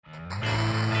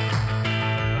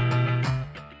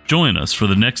Join us for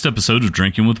the next episode of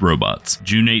Drinking with Robots.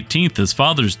 June 18th is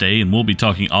Father's Day, and we'll be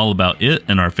talking all about it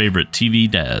and our favorite TV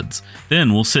dads.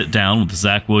 Then we'll sit down with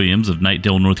Zech Williams of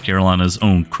Knightdale, North Carolina's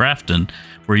own Crafton,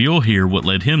 where you'll hear what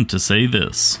led him to say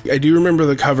this. I do remember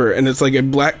the cover, and it's like a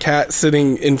black cat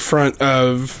sitting in front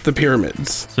of the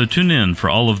pyramids. So tune in for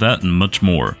all of that and much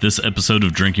more. This episode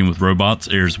of Drinking with Robots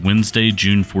airs Wednesday,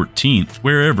 June 14th,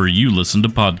 wherever you listen to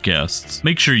podcasts.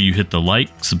 Make sure you hit the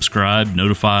like, subscribe,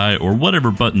 notify, or whatever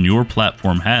button your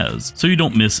platform has so you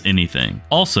don't miss anything.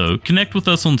 Also, connect with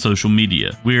us on social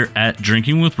media. We're at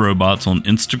Drinking with Robots on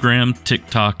Instagram,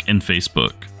 TikTok, and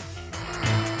Facebook.